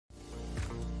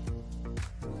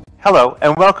Hello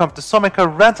and welcome to Someka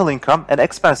Rental Income and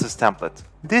Expenses template.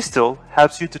 This tool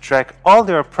helps you to track all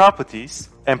your properties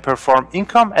and perform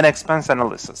income and expense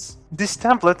analysis. This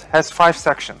template has 5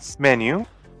 sections: menu,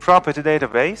 property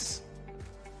database,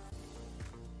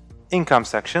 income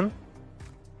section,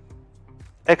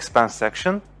 expense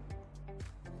section,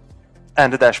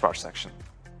 and the dashboard section.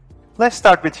 Let's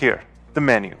start with here, the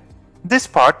menu. This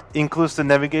part includes the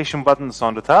navigation buttons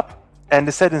on the top and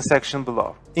the settings section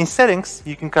below. In settings,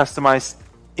 you can customize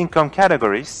income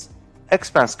categories,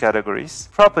 expense categories,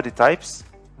 property types,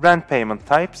 rent payment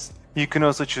types. You can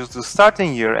also choose the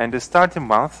starting year and the starting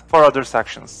month for other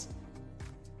sections.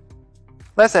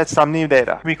 Let's add some new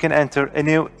data. We can enter a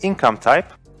new income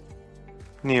type,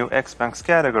 new expense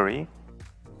category.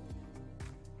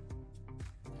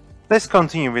 Let's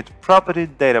continue with property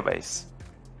database.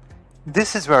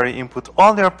 This is where you input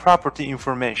all your property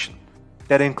information.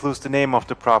 That includes the name of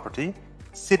the property,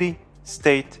 city,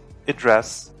 state,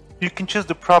 address. You can choose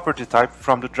the property type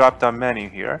from the drop-down menu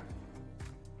here,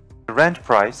 the rent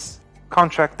price,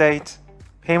 contract date,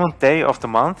 payment day of the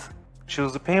month,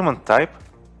 choose the payment type,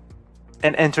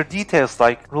 and enter details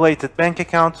like related bank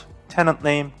account, tenant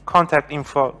name, contact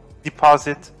info,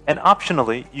 deposit, and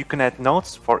optionally you can add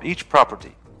notes for each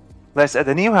property. Let's add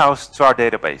a new house to our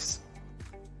database.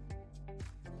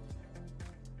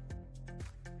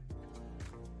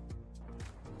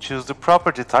 Choose the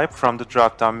property type from the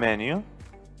drop-down menu,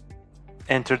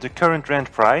 enter the current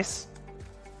rent price,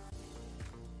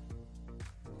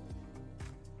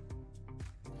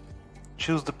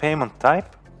 choose the payment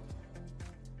type,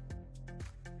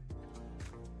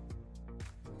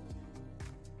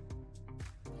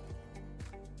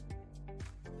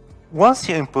 once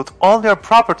you input all your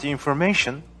property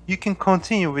information, you can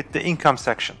continue with the income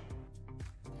section.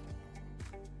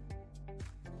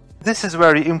 This is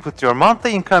where you input your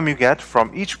monthly income you get from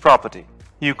each property.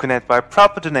 You can add by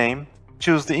property name,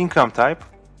 choose the income type,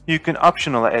 you can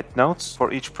optionally add notes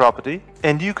for each property,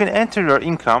 and you can enter your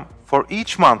income for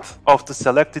each month of the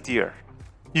selected year.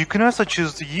 You can also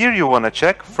choose the year you want to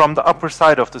check from the upper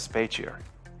side of this page here.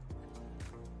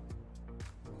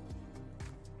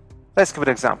 Let's give an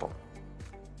example.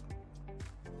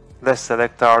 Let's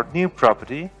select our new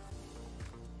property,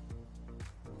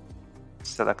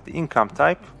 select the income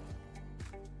type,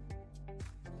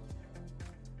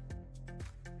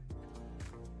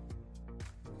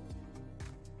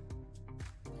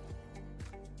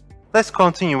 let's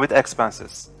continue with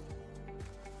expenses.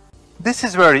 This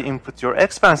is where you input your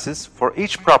expenses for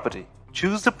each property.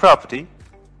 Choose the property,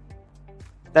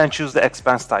 then choose the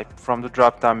expense type from the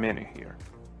drop-down menu here.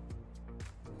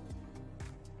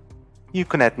 You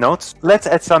can add notes. Let's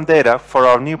add some data for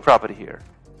our new property here.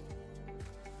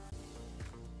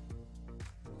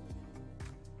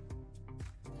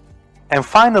 And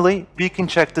finally, we can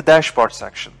check the dashboard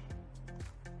section.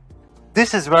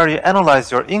 This is where you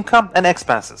analyze your income and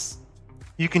expenses.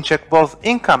 You can check both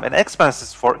income and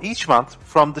expenses for each month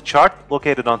from the chart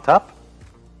located on top,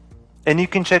 and you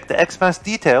can check the expense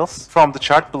details from the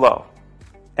chart below.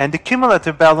 And the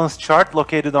cumulative balance chart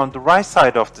located on the right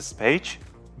side of this page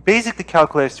basically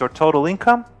calculates your total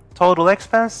income, total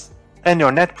expense, and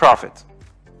your net profit.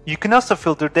 You can also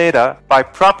filter data by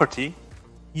property,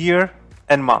 year,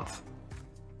 and month.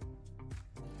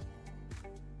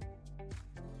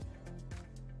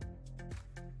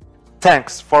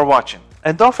 Thanks for watching.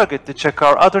 And don't forget to check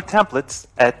our other templates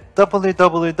at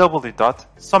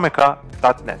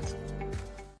www.someka.net.